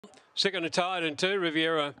Second and tied in two,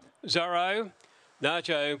 Riviera Zorro,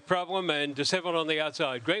 Nacho Problem and Disheveled on the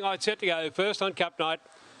outside. Green light set to go first on Cup Night.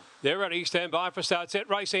 They're ready, stand by for start set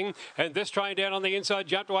racing. And this train down on the inside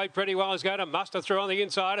jumped away pretty well. Is going to muster through on the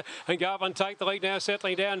inside and go up and take the lead now,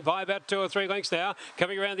 settling down by about 2 or 3 lengths now.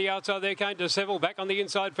 Coming around the outside there came Disheveled back on the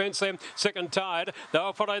inside fence there. Second tied. They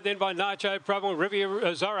were followed then by Nacho Problem,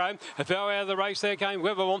 Riviera Zorro. A fell out of the race there came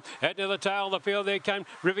Wiverwell. At near the tail of the field there came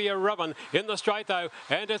Riviera Robin. In the straight though.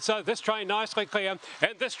 And it's this train nicely clear.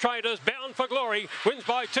 And this train is bound for glory. Wins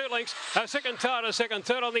by 2 lengths. A second tied, a second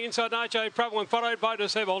third on the inside Nacho Problem, followed by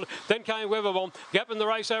Disheveled. Then came Wiverwell. Gap in the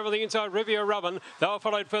race over the inside, Riviera Robin. They were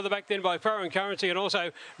followed further back then by Foreign Currency and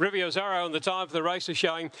also Riviera Zorro, and the time for the race is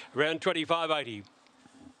showing around 25.80.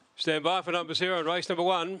 Stand by for numbers here on race number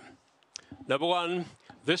 1. Number 1,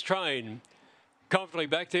 this train. Comfortably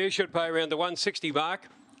back there, should pay around the 160 mark.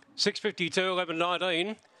 6:52,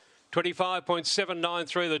 11:19.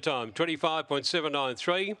 25.793 the time.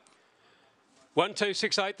 25.793.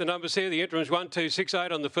 1268 the numbers here. The interim's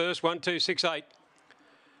 1268 on the first. 1268.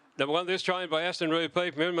 Number 1, this train by Aston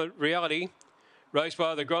Rupee from Reality. Raced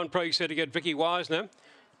by the Grand Prix set to get Vicky Wisner.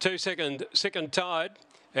 2 second tied,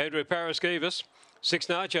 Andrew Paraskevas. 6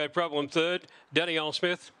 Nacho Problem third, Danielle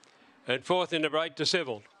Smith. And 4th in number 8,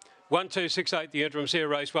 Disheveled. 1268 the interims here,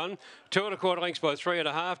 race 1. 2 1/4 lengths by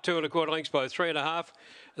 3.5. 2 1/4 lengths by 3.5.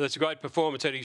 That's a great performance, Eddie.